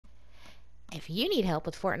If you need help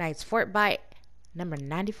with Fortnite's FORTBYTE number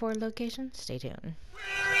 94 location, stay tuned.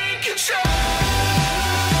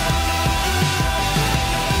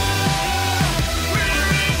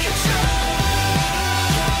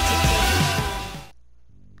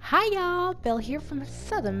 Hi y'all, Belle here from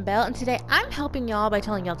Southern Belle, and today I'm helping y'all by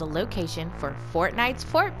telling y'all the location for Fortnite's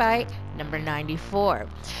FORTBYTE number 94.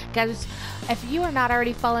 Guys, if you are not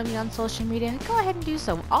already following me on social media, go ahead and do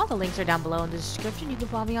so. All the links are down below in the description. You can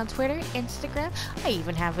follow me on Twitter, Instagram. I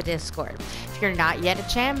even have a Discord. If you're not yet a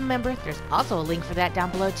channel member, there's also a link for that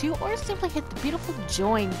down below too, or simply hit the beautiful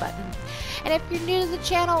join button. And if you're new to the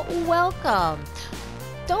channel, welcome.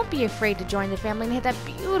 Don't be afraid to join the family and hit that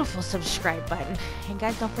beautiful subscribe button. And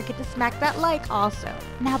guys, don't forget to smack that like also.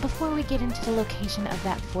 Now, before we get into the location of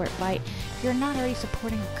that FORTBYTE, if you're not already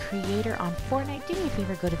supporting a creator on Fortnite, do me a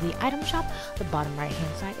favor, go to the item shop, the bottom right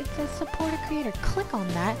hand side. It says support a creator. Click on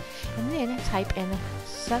that and then type in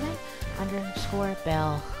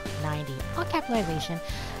 7_Belle90, all capitalization.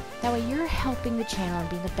 That way you're helping the channel and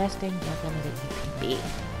being the best dang family that you can be.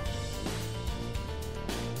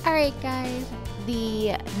 Alright guys,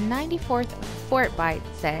 the 94th FORTBYTE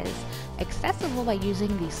says, accessible by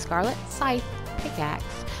using the Scarlet Scythe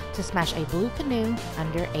pickaxe to smash a blue canoe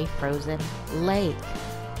under a frozen lake.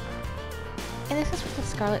 And this is what the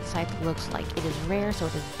Scarlet Scythe looks like. It is rare, so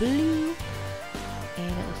it is blue, and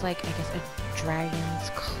it looks like, I guess, a dragon's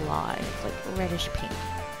claw. It's like reddish pink.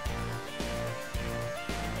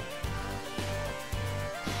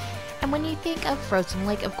 And when you think of Frozen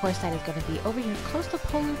Lake, of course, that is going to be over here close to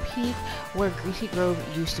Polar Peak, where Greasy Grove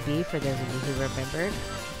used to be, for those of you who remembered.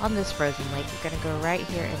 On this Frozen Lake, you're going to go right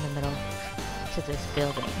here in the middle to this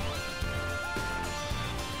building.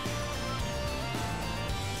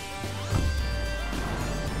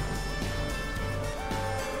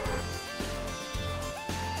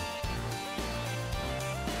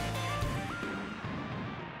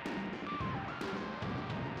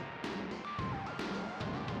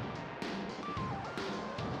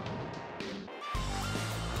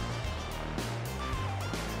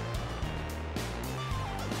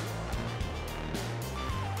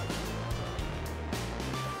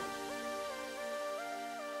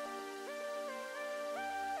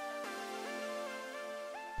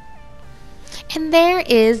 And there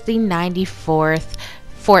is the 94th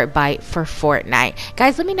FORTBYTE for Fortnite.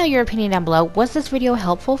 Guys, let me know your opinion down below. Was this video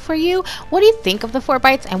helpful for you? What do you think of the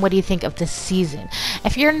FORTBYTEs, and what do you think of this season?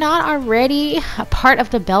 If you're not already a part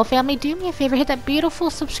of the Belle family, do me a favor, hit that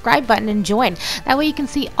beautiful subscribe button and join. That way you can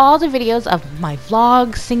see all the videos of my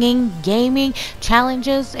vlogs, singing, gaming,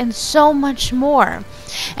 challenges, and so much more.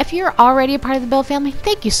 If you're already a part of the Belle family,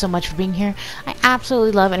 thank you so much for being here. I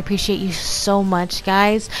absolutely love and appreciate you so much,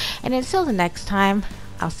 guys. And until the next time,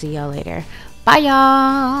 I'll see y'all later. Bye,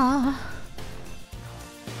 y'all.